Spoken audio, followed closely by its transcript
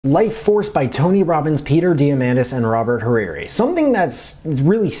Life Force by Tony Robbins, Peter Diamandis, and Robert Hariri. Something that's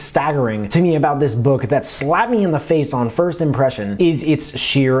really staggering to me about this book that slapped me in the face on first impression is its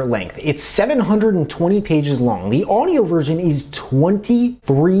sheer length. It's 720 pages long. The audio version is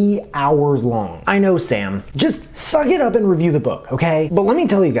 23 hours long. I know, Sam. Just suck it up and review the book, okay? But let me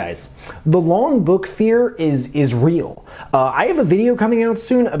tell you guys, the long book fear is real. I have a video coming out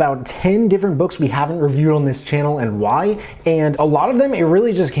soon about 10 different books we haven't reviewed on this channel and why, and a lot of them, it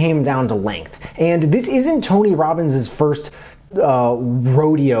really just came down to length. And this isn't Tony Robbins' first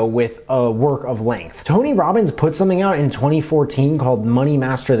rodeo with a work of length. Tony Robbins put something out in 2014 called Money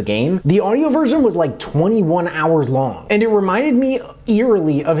Master the Game. The audio version was like 21 hours long, and it reminded me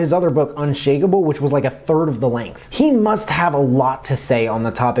eerily of his other book Unshakable, which was like a third of the length. He must have a lot to say on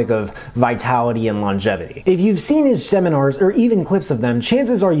the topic of vitality and longevity. If you've seen his seminars or even clips of them,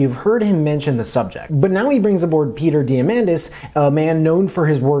 chances are you've heard him mention the subject. But now he brings aboard Peter Diamandis, a man known for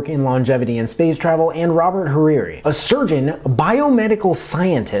his work in longevity and space travel, and Robert Hariri, a surgeon, biomedical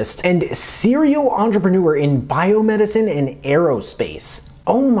scientist, and serial entrepreneur in biomedicine and aerospace.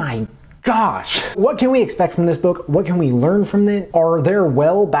 Oh my gosh. What can we expect from this book? What can we learn from it? Are there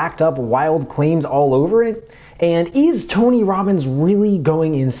well backed up wild claims all over it? And is Tony Robbins really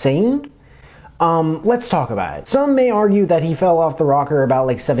going insane? Let's talk about it. Some may argue that he fell off the rocker about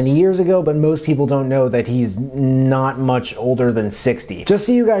like 70 years ago, but most people don't know that he's not much older than 60. Just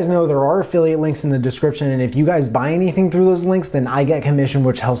so you guys know, there are affiliate links in the description, and if you guys buy anything through those links, then I get commission,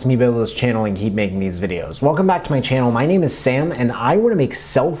 which helps me build this channel and keep making these videos. Welcome back to my channel. My name is Sam, and I want to make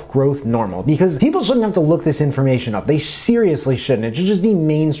self-growth normal, because people shouldn't have to look this information up. They seriously shouldn't. It should just be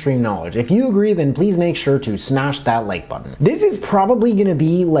mainstream knowledge. If you agree, then please make sure to smash that like button. This is probably going to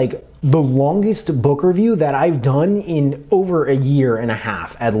be like the longest book review that I've done in over a year and a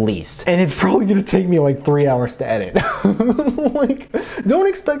half at least. And it's probably gonna take me like 3 hours to edit. Like, don't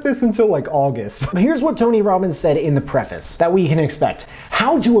expect this until like August. But here's what Tony Robbins said in the preface that we can expect.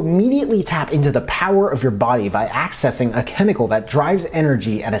 How to immediately tap into the power of your body by accessing a chemical that drives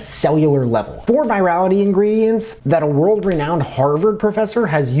energy at a cellular level. 4 virality ingredients that a world-renowned Harvard professor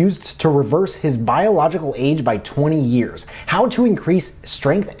has used to reverse his biological age by 20 years. How to increase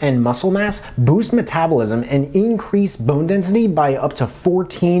strength and muscle mass, boost metabolism, and increase bone density by up to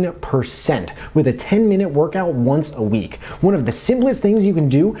 14% with a 10-minute workout once a week. One of the simplest things you can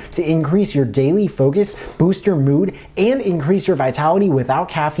do to increase your daily focus, boost your mood, and increase your vitality without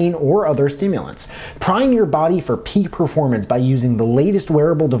caffeine or other stimulants. Prime your body for peak performance by using the latest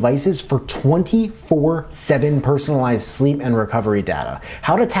wearable devices for 24/7 personalized sleep and recovery data.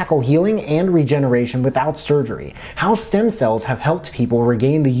 How to tackle healing and regeneration without surgery. How stem cells have helped people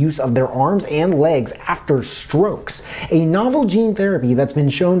regain the use of their arms and legs after strokes. A novel gene therapy that's been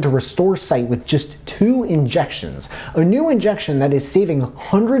shown to restore sight with just 2 injections. A new injection that is saving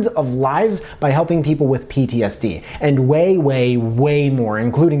hundreds of lives by helping people with PTSD. And way more,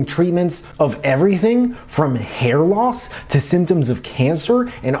 including treatments of everything from hair loss to symptoms of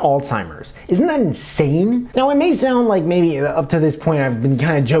cancer and Alzheimer's. Isn't that insane? Now, it may sound like maybe up to this point I've been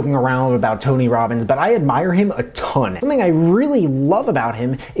kind of joking around about Tony Robbins, but I admire him a ton. Something I really love about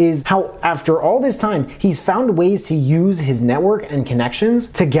him is how after all this time, he's found ways to use his network and connections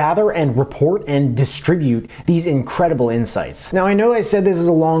to gather and report and distribute these incredible insights. Now, I know I said this is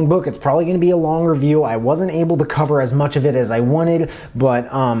a long book. It's probably going to be a long review. I wasn't able to cover as much of it as I wanted, but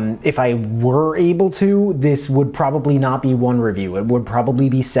if I were able to, this would probably not be one review. It would probably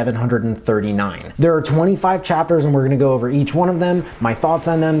be 739. There are 25 chapters, and we're going to go over each one of them, my thoughts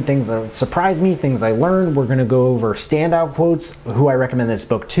on them, things that surprised me, things I learned. We're going to go over standout quotes, who I recommend this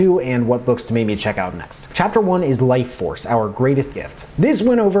book to, and what books to maybe check out next. Chapter 1 is Life Force, Our Greatest Gift. This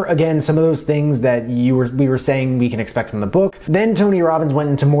went over, again, some of those things that we were saying we can expect from the book. Then Tony Robbins went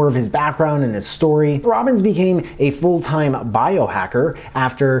into more of his background and his story. Robbins became a full-time biohacker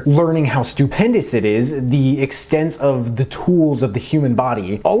after learning how stupendous it is, the extent of the tools of the human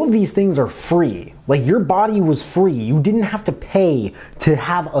body. All of these things are free. Like, your body was free. You didn't have to pay to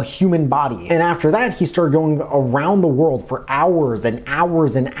have a human body. And after that, he started going around the world for hours and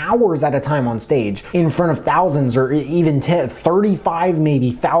hours and hours at a time on stage in front of thousands or even 35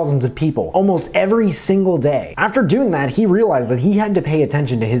 maybe thousands of people almost every single day. After doing that, he realized that he had to pay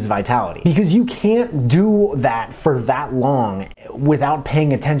attention to his vitality, because you can't do that for that long without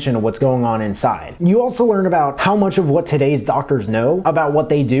paying attention to what's going on inside. You also learn about how much of what today's doctors know about what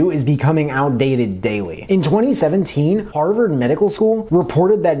they do is becoming outdated daily. In 2017, Harvard Medical School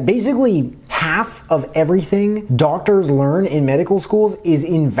reported that basically half of everything doctors learn in medical schools is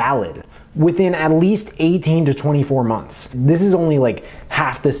invalid within at least 18 to 24 months. This is only like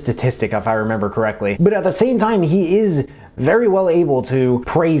half the statistic, if I remember correctly. But at the same time, he is very well able to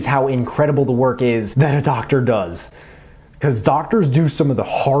praise how incredible the work is that a doctor does. Because doctors do some of the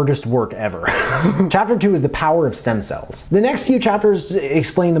hardest work ever. Chapter 2 is the power of stem cells. The next few chapters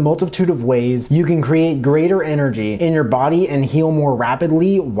explain the multitude of ways you can create greater energy in your body and heal more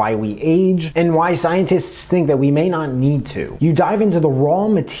rapidly, why we age, and why scientists think that we may not need to. You dive into the raw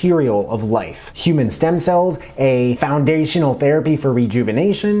material of life, human stem cells, a foundational therapy for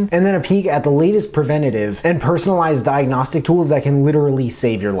rejuvenation, and then a peek at the latest preventative and personalized diagnostic tools that can literally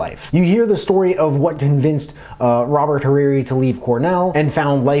save your life. You hear the story of what convinced Robert Hariri to leave Cornell and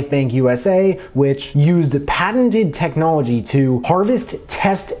found LifeBank USA, which used patented technology to harvest,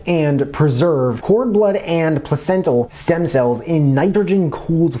 test, and preserve cord blood and placental stem cells in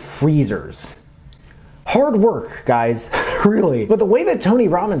nitrogen-cooled freezers. Hard work, guys, really. But the way that Tony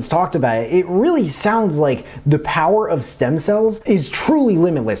Robbins talked about it, it really sounds like the power of stem cells is truly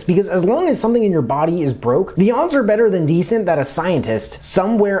limitless, because as long as something in your body is broke, the odds are better than decent that a scientist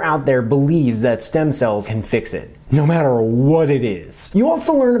somewhere out there believes that stem cells can fix it, no matter what it is. You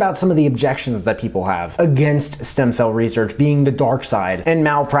also learn about some of the objections that people have against stem cell research being the dark side and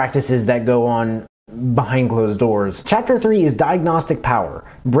malpractices that go on behind closed doors. Chapter 3 is diagnostic power,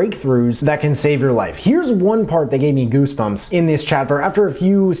 breakthroughs that can save your life. Here's one part that gave me goosebumps in this chapter after a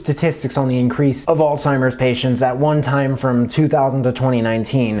few statistics on the increase of Alzheimer's patients at one time from 2000 to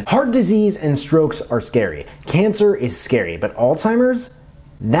 2019. Heart disease and strokes are scary. Cancer is scary, but Alzheimer's?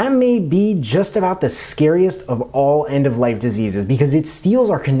 That may be just about the scariest of all end-of-life diseases, because it steals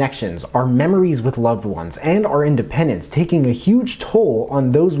our connections, our memories with loved ones, and our independence, taking a huge toll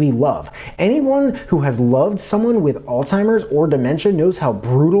on those we love. Anyone who has loved someone with Alzheimer's or dementia knows how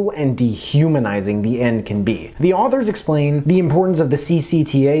brutal and dehumanizing the end can be. The authors explain the importance of the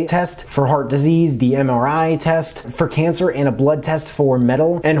CCTA test for heart disease, the MRI test for cancer, and a blood test for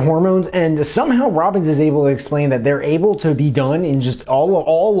metal and hormones, and somehow Robbins is able to explain that they're able to be done in just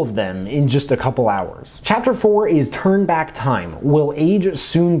all of them in just a couple hours. Chapter 4 is Turn Back Time. Will age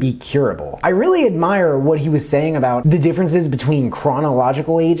soon be curable? I really admire what he was saying about the differences between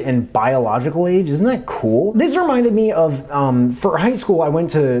chronological age and biological age. Isn't that cool? This reminded me of, for high school, I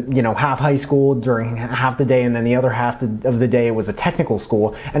went to, half high school during half the day, and then the other half of the day was a technical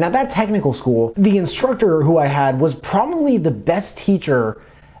school. And at that technical school, the instructor who I had was probably the best teacher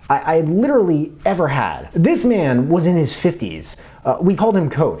I literally ever had. This man was in his 50s. We called him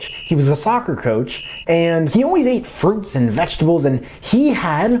Coach. He was a soccer coach, and he always ate fruits and vegetables, and he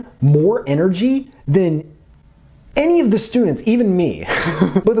had more energy than any of the students, even me.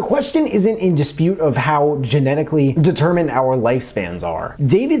 But the question isn't in dispute of how genetically determined our lifespans are.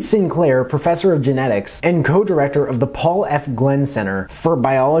 David Sinclair, professor of genetics and co-director of the Paul F. Glenn Center for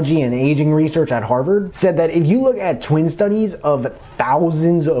Biology and Aging Research at Harvard, said that if you look at twin studies of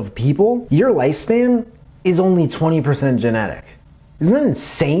thousands of people, your lifespan is only 20% genetic. Isn't that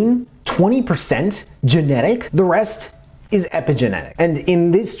insane? 20% genetic? The rest is epigenetic. And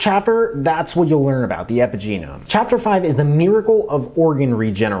in this chapter, that's what you'll learn about, the epigenome. Chapter 5 is the miracle of organ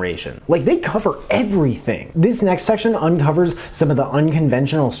regeneration. Like, they cover everything. This next section uncovers some of the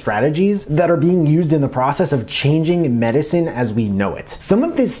unconventional strategies that are being used in the process of changing medicine as we know it. Some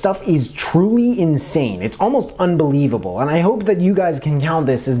of this stuff is truly insane. It's almost unbelievable. And I hope that you guys can count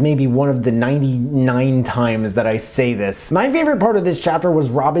this as maybe one of the 99 times that I say this. My favorite part of this chapter was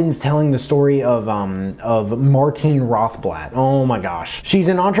Robbins telling the story of Martine Rothblatt. Oh my gosh. She's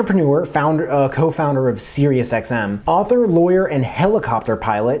an entrepreneur, co-founder of SiriusXM, author, lawyer, and helicopter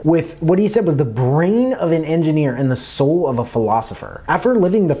pilot with what he said was the brain of an engineer and the soul of a philosopher. After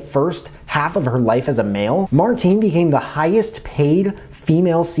living the first half of her life as a male, Martine became the highest paid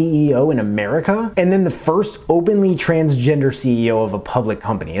female CEO in America, and then the first openly transgender CEO of a public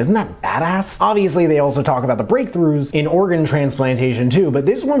company. Isn't that badass? Obviously, they also talk about the breakthroughs in organ transplantation too, but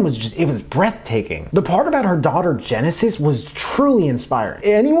this one was it was breathtaking. The part about her daughter Genesis was truly inspiring.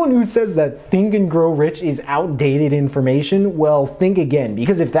 Anyone who says that Think and Grow Rich is outdated information, well, think again,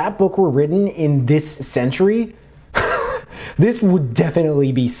 because if that book were written in this century, this would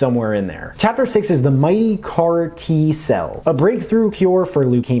definitely be somewhere in there. Chapter 6 is the mighty CAR T cell, a breakthrough cure for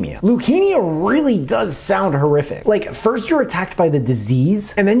leukemia. Leukemia really does sound horrific. Like, first you're attacked by the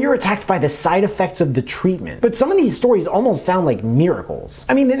disease, and then you're attacked by the side effects of the treatment. But some of these stories almost sound like miracles.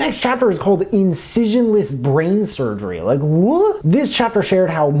 I mean, the next chapter is called Incisionless Brain Surgery. Like, what? This chapter shared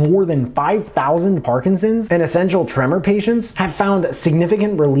how more than 5,000 Parkinson's and essential tremor patients have found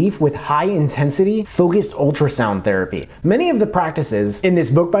significant relief with high-intensity, focused ultrasound therapy. Many Many of the practices in this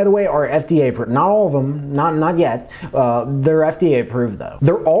book, by the way, are FDA approved. Not all of them, not yet. They're FDA approved though.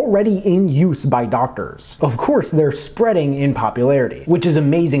 They're already in use by doctors. Of course, they're spreading in popularity, which is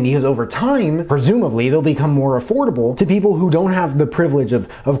amazing because over time, presumably, they'll become more affordable to people who don't have the privilege of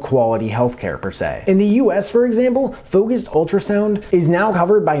quality healthcare per se. In the US, for example, focused ultrasound is now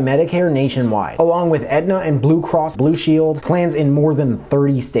covered by Medicare nationwide, along with Aetna and Blue Cross Blue Shield plans in more than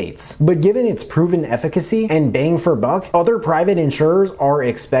 30 states. But given its proven efficacy and bang for buck, other private insurers are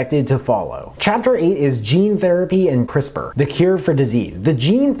expected to follow. Chapter 8 is Gene Therapy and CRISPR, the cure for disease. The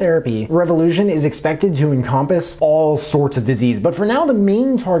gene therapy revolution is expected to encompass all sorts of disease, but for now the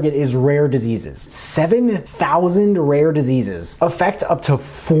main target is rare diseases. 7,000 rare diseases affect up to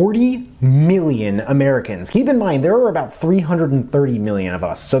 40 million Americans. Keep in mind, there are about 330 million of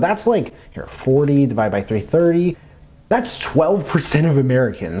us, so that's like, here, 40 divided by 330, that's 12% of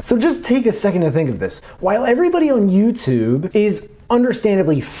Americans. So just take a second to think of this. While everybody on YouTube is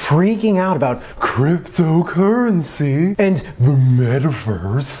understandably freaking out about cryptocurrency and the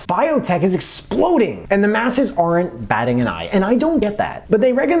metaverse, biotech is exploding and the masses aren't batting an eye. And I don't get that. But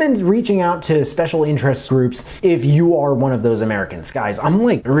they recommend reaching out to special interest groups if you are one of those Americans. Guys, I'm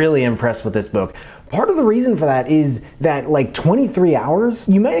like really impressed with this book. Part of the reason for that is that like 23 hours,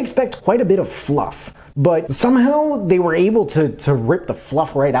 you might expect quite a bit of fluff. But somehow they were able to rip the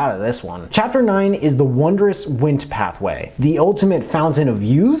fluff right out of this one. Chapter 9 is the wondrous Wnt pathway, the ultimate fountain of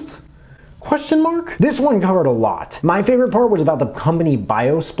youth? Question mark? This one covered a lot. My favorite part was about the company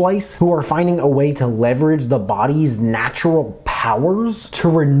BioSplice, who are finding a way to leverage the body's natural powers to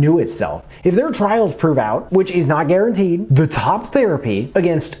renew itself. If their trials prove out, which is not guaranteed, the top therapy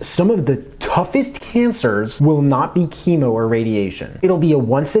against some of the toughest cancers will not be chemo or radiation. It'll be a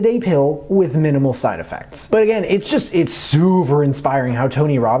once-a-day pill with minimal side effects. But again, it's super inspiring how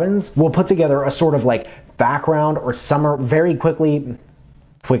Tony Robbins will put together a sort of like background or very quickly,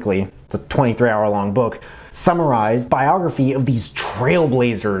 it's a 23-hour long book, summarized biography of these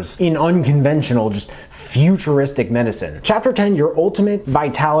trailblazers in unconventional, just futuristic medicine. Chapter 10, Your Ultimate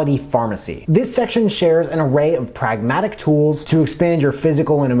Vitality Pharmacy. This section shares an array of pragmatic tools to expand your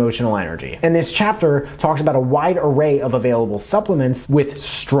physical and emotional energy. And this chapter talks about a wide array of available supplements with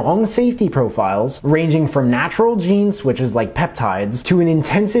strong safety profiles, ranging from natural gene switches like peptides to an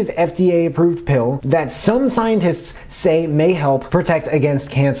intensive FDA-approved pill that some scientists say may help protect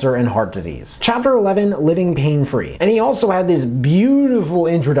against cancer and heart disease. Chapter 11, Living Pain-Free. And he also had this beautiful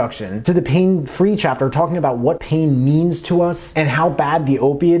introduction to the pain-free chapter talking about what pain means to us and how bad the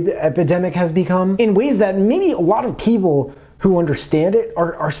opiate epidemic has become in ways that maybe a lot of people who understand it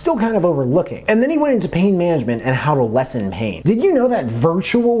are still kind of overlooking. And then he went into pain management and how to lessen pain. Did you know that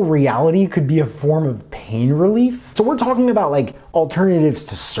virtual reality could be a form of pain relief? So we're talking about like alternatives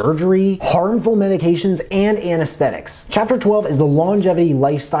to surgery, harmful medications, and anesthetics. Chapter 12 is the longevity,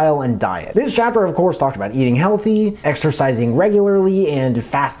 lifestyle, and diet. This chapter, of course, talked about eating healthy, exercising regularly, and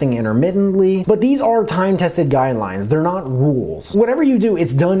fasting intermittently. But these are time-tested guidelines. They're not rules. Whatever you do,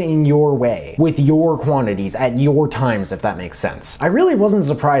 it's done in your way, with your quantities, at your times, if that makes sense. I really wasn't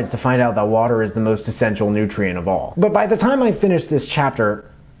surprised to find out that water is the most essential nutrient of all. But by the time I finished this chapter,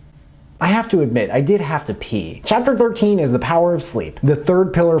 I have to admit, I did have to pee. Chapter 13 is the power of sleep, the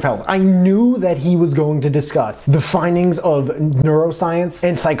third pillar of health. I knew that he was going to discuss the findings of neuroscience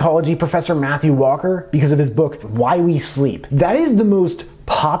and psychology professor Matthew Walker because of his book, Why We Sleep. That is the most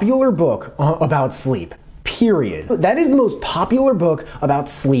popular book about sleep. Period. That is the most popular book about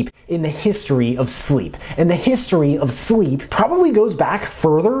sleep in the history of sleep. And the history of sleep probably goes back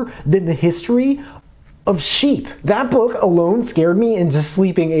further than the history of sheep. That book alone scared me into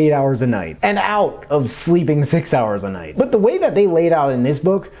sleeping 8 hours a night and out of sleeping 6 hours a night. But the way that they laid out in this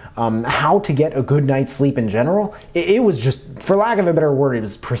book, how to get a good night's sleep in general, it was just, for lack of a better word, it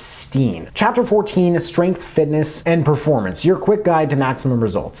was pristine. Chapter 14, Strength, Fitness, and Performance, your quick guide to maximum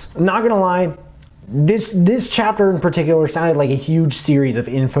results. I'm not gonna lie, this chapter in particular sounded like a huge series of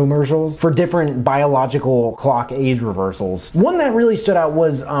infomercials for different biological clock age reversals. One that really stood out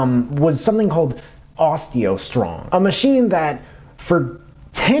was something called OsteoStrong, a machine that for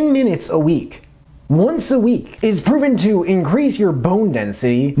 10 minutes a week, once a week, is proven to increase your bone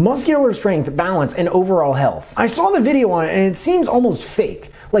density, muscular strength, balance, and overall health. I saw the video on it and it seems almost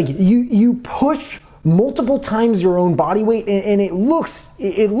fake. Like you push multiple times your own body weight, and it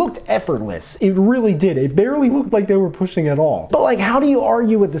looked effortless. It really did. It barely looked like they were pushing at all. But like, how do you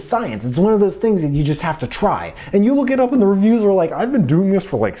argue with the science? It's one of those things that you just have to try. And you look it up and the reviews are like, I've been doing this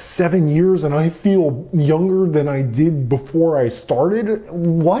for like 7 years and I feel younger than I did before I started.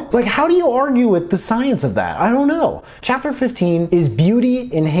 What? Like, how do you argue with the science of that? I don't know. Chapter 15 is beauty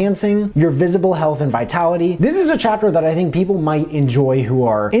enhancing your visible health and vitality. This is a chapter that I think people might enjoy who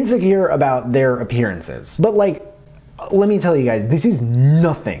are insecure about their appearance. But like, let me tell you guys, this is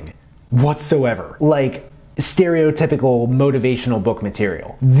nothing whatsoever like stereotypical motivational book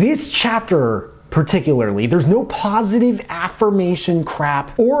material. This chapter particularly, there's no positive affirmation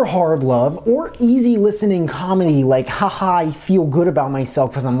crap or hard love or easy listening comedy like, haha, I feel good about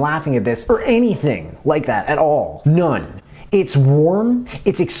myself because I'm laughing at this, or anything like that at all. None. It's warm,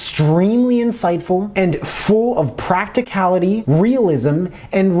 it's extremely insightful, and full of practicality, realism,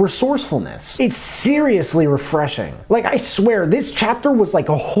 and resourcefulness. It's seriously refreshing. Like, I swear, this chapter was like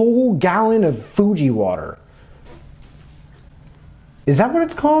a whole gallon of Fuji water. Is that what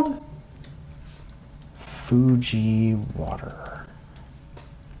it's called? Fuji water.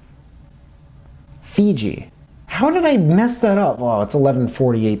 Fiji. How did I mess that up? Oh, it's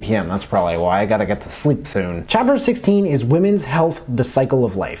 11:48 p.m. That's probably why. I gotta get to sleep soon. Chapter 16 is Women's Health, the Cycle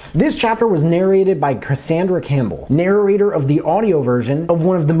of Life. This chapter was narrated by Cassandra Campbell, narrator of the audio version of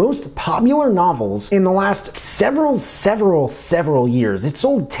one of the most popular novels in the last several years. It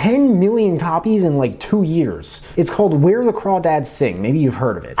sold 10 million copies in like 2 years. It's called Where the Crawdads Sing. Maybe you've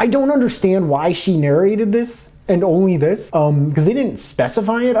heard of it. I don't understand why she narrated this, and only this, because they didn't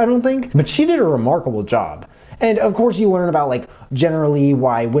specify it, I don't think, but she did a remarkable job. And of course you learn about like generally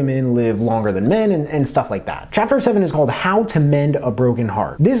why women live longer than men and stuff like that. Chapter 7 is called How to Mend a Broken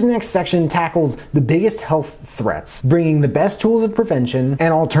Heart. This next section tackles the biggest health threats, bringing the best tools of prevention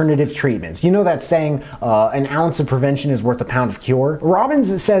and alternative treatments. You know that saying, an ounce of prevention is worth a pound of cure?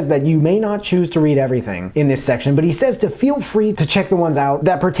 Robbins says that you may not choose to read everything in this section, but he says to feel free to check the ones out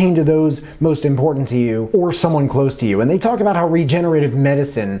that pertain to those most important to you or someone close to you. And they talk about how regenerative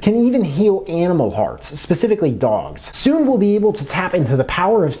medicine can even heal animal hearts, specifically dogs. Soon we'll be able to tap into the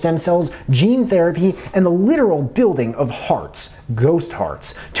power of stem cells, gene therapy, and the literal building of hearts, ghost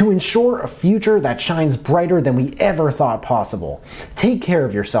hearts, to ensure a future that shines brighter than we ever thought possible. Take care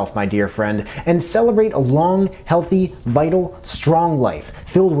of yourself, my dear friend, and celebrate a long, healthy, vital, strong life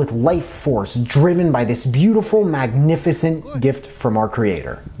filled with life force driven by this beautiful, magnificent gift from our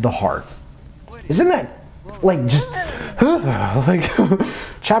Creator, the heart. Isn't that like just like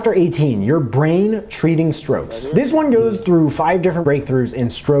Chapter 18, Your Brain Treating Strokes. This one goes through 5 different breakthroughs in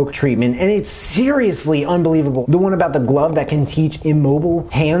stroke treatment, and it's seriously unbelievable. The one about the glove that can teach immobile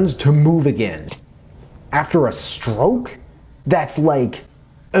hands to move again after a stroke? That's like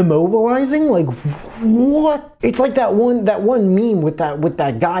immobilizing? Like, what? It's like that one meme with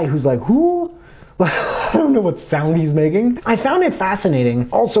that guy who's like, who? I don't know what sound he's making. I found it fascinating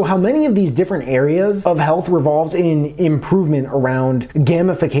also how many of these different areas of health revolved in improvement around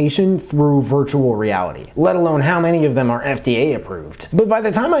gamification through virtual reality, let alone how many of them are FDA approved. But by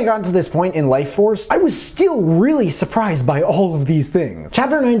the time I got to this point in Life Force, I was still really surprised by all of these things.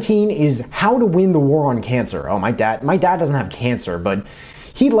 Chapter 19 is How to Win the War on Cancer. Oh, my dad doesn't have cancer, but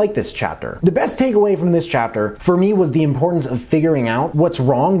he liked this chapter. The best takeaway from this chapter for me was the importance of figuring out what's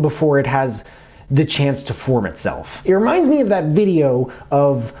wrong before it has the chance to form itself. It reminds me of that video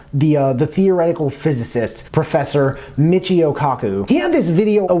of the theoretical physicist, Professor Michio Kaku. He had this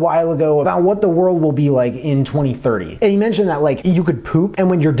video a while ago about what the world will be like in 2030. And he mentioned that like you could poop and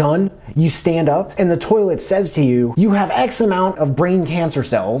when you're done, you stand up and the toilet says to you, you have X amount of brain cancer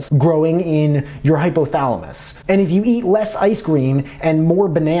cells growing in your hypothalamus. And if you eat less ice cream and more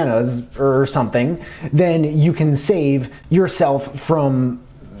bananas or something, then you can save yourself from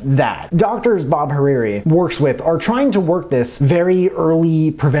that. Doctors Bob Hariri works with are trying to work this very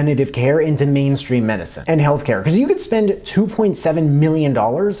early preventative care into mainstream medicine and healthcare, because you could spend $2.7 million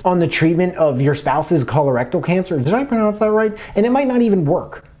on the treatment of your spouse's colorectal cancer. Did I pronounce that right? And it might not even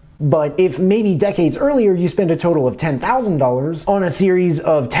work. But if maybe decades earlier you spend a total of $10,000 on a series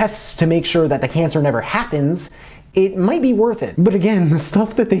of tests to make sure that the cancer never happens, it might be worth it. But again, the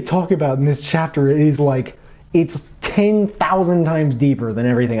stuff that they talk about in this chapter is like, it's 10,000 times deeper than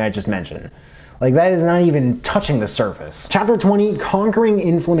everything I just mentioned. Like, that is not even touching the surface. Chapter 20, Conquering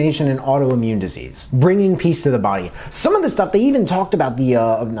Inflammation and Autoimmune Disease. Bringing peace to the body. Some of the stuff, they even talked about the,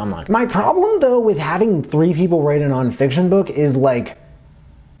 I'm not. My problem, though, with having 3 people write a nonfiction book is, like,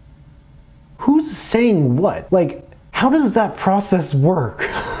 who's saying what? Like, how does that process work?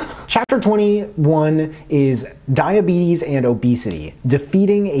 Chapter 21 is diabetes and obesity,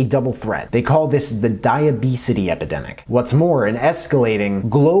 defeating a double threat. They call this the diabesity epidemic. What's more, an escalating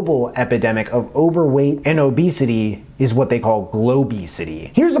global epidemic of overweight and obesity is what they call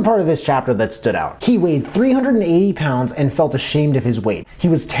globesity. Here's a part of this chapter that stood out. He weighed 380 pounds and felt ashamed of his weight. He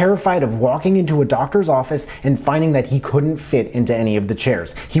was terrified of walking into a doctor's office and finding that he couldn't fit into any of the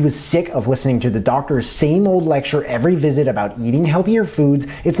chairs. He was sick of listening to the doctor's same old lecture every visit about eating healthier foods.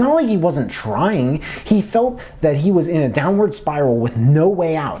 It's not like he wasn't trying. He felt that he was in a downward spiral with no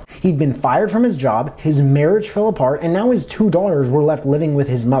way out. He'd been fired from his job, his marriage fell apart, and now his 2 daughters were left living with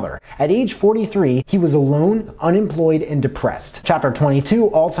his mother. At age 43, he was alone, unemployed, and depressed. Chapter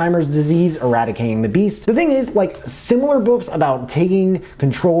 22, Alzheimer's disease, eradicating the beast. The thing is, like similar books about taking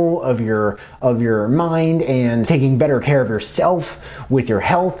control of your mind and taking better care of yourself with your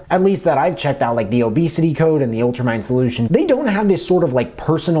health, at least that I've checked out, like the Obesity Code and the Ultramind Solution, they don't have this sort of like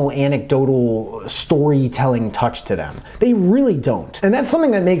personal anecdotal storytelling touch to them. They really don't. And that's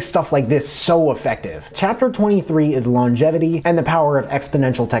something that makes stuff like this so effective. Chapter 23 is longevity and the power of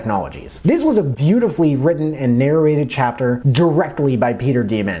exponential technologies. This was a beautifully written and narrated chapter directly by Peter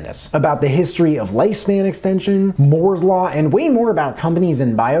Diamandis about the history of lifespan extension, Moore's Law, and way more about companies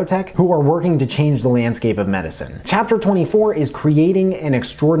in biotech who are working to change the landscape of medicine. Chapter 24 is creating an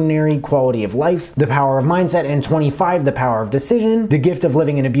extraordinary quality of life, the power of mindset, and 25, the power of decision, the gift of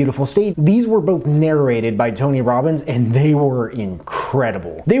living in a beautiful state. These were both narrated by Tony Robbins and they were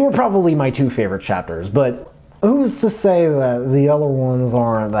incredible. They were probably my 2 favorite chapters, but who's to say that the other ones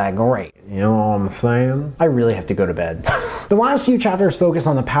aren't that great? You know what I'm saying? I really have to go to bed. The last few chapters focus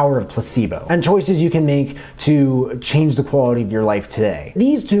on the power of placebo and choices you can make to change the quality of your life today.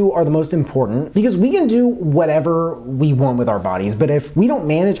 These 2 are the most important because we can do whatever we want with our bodies, but if we don't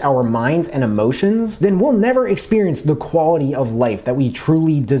manage our minds and emotions, then we'll never experience the quality of life that we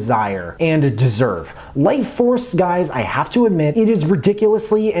truly desire and deserve. Life Force, guys, I have to admit, it is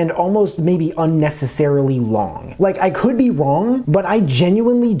ridiculously and almost maybe unnecessarily long. Like, I could be wrong, but I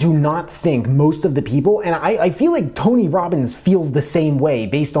genuinely do not think most of the people, and I feel like Tony Robbins feels the same way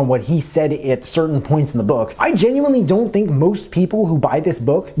based on what he said at certain points in the book. I genuinely don't think most people who buy this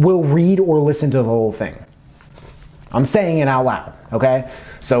book will read or listen to the whole thing. I'm saying it out loud, okay?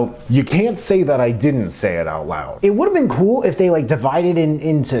 So you can't say that I didn't say it out loud. It would have been cool if they like divided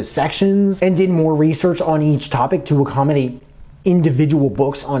into sections and did more research on each topic to accommodate individual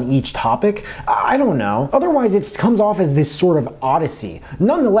books on each topic. I don't know. Otherwise, it comes off as this sort of odyssey.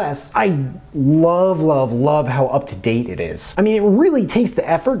 Nonetheless, I love how up to date it is. I mean, it really takes the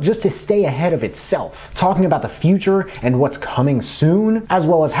effort just to stay ahead of itself, talking about the future and what's coming soon, as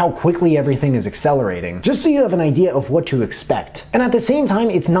well as how quickly everything is accelerating, just so you have an idea of what to expect. And at the same time,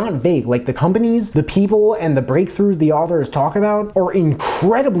 it's not vague. Like, the companies, the people, and the breakthroughs the authors talk about are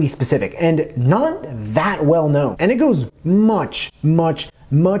incredibly specific and not that well known. And it goes much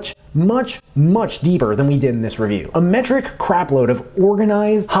deeper than we did in this review. A metric crapload of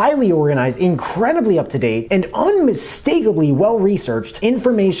organized, highly organized, incredibly up-to-date, and unmistakably well-researched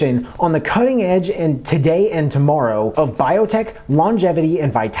information on the cutting edge and today and tomorrow of biotech, longevity,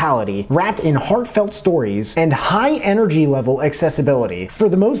 and vitality, wrapped in heartfelt stories and high energy level accessibility. For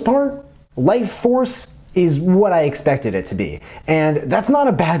the most part, Life Force is what I expected it to be. And that's not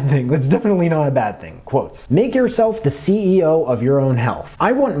a bad thing. That's definitely not a bad thing. Quotes. Make yourself the CEO of your own health.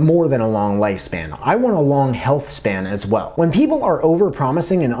 I want more than a long lifespan. I want a long health span as well. When people are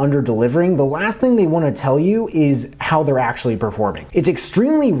over-promising and under-delivering, the last thing they want to tell you is how they're actually performing. It's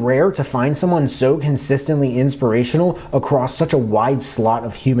extremely rare to find someone so consistently inspirational across such a wide slot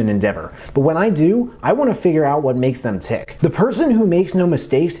of human endeavor. But when I do, I want to figure out what makes them tick. The person who makes no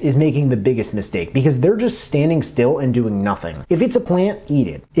mistakes is making the biggest mistake because they're just standing still and doing nothing. If it's a plant, eat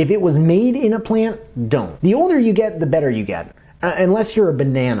it. If it was made in a plant, don't. The older you get, the better you get. Unless you're a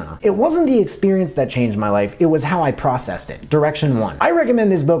banana. It wasn't the experience that changed my life, it was how I processed it. Direction 1. I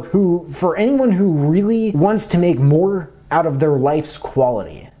recommend this book for anyone who really wants to make more out of their life's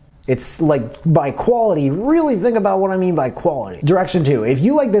quality. It's like, by quality, really think about what I mean by quality. Direction 2. If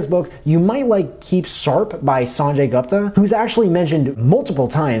you like this book, you might like Keep Sharp by Sanjay Gupta, who's actually mentioned multiple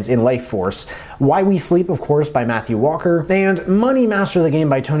times in Life Force, Why We Sleep, of course, by Matthew Walker, and Money Master the Game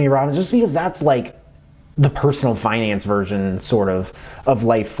by Tony Robbins, just because that's like the personal finance version, sort of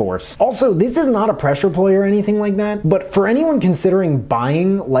Life Force. Also, this is not a pressure play or anything like that, but for anyone considering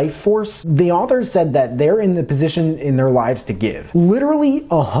buying Life Force, the authors said that they're in the position in their lives to give. Literally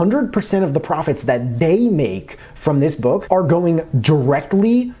 100% of the profits that they make from this book are going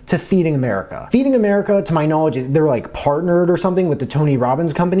directly to Feeding America. Feeding America, to my knowledge, they're like partnered or something with the Tony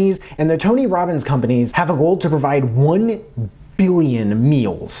Robbins companies, and the Tony Robbins companies have a goal to provide 1 billion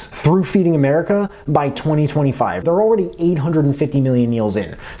meals through Feeding America by 2025. They're already 850 million meals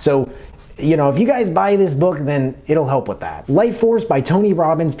in. So, you know, if you guys buy this book, then it'll help with that. Life Force by Tony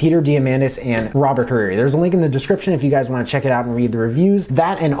Robbins, Peter Diamandis, and Robert Hariri. There's a link in the description if you guys want to check it out and read the reviews.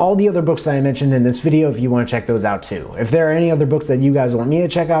 That and all the other books that I mentioned in this video if you want to check those out too. If there are any other books that you guys want me to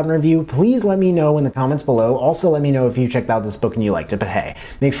check out and review, please let me know in the comments below. Also, let me know if you checked out this book and you liked it. But hey,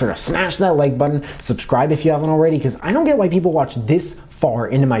 make sure to smash that like button, subscribe if you haven't already, because I don't get why people watch this far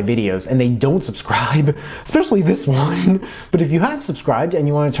into my videos and they don't subscribe, especially this one. But if you have subscribed and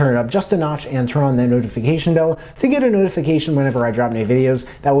you want to turn it up just a notch and turn on that notification bell to get a notification whenever I drop new videos,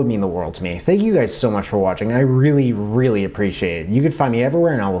 that would mean the world to me. Thank you guys so much for watching. I really, really appreciate it. You can find me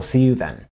everywhere and I will see you then.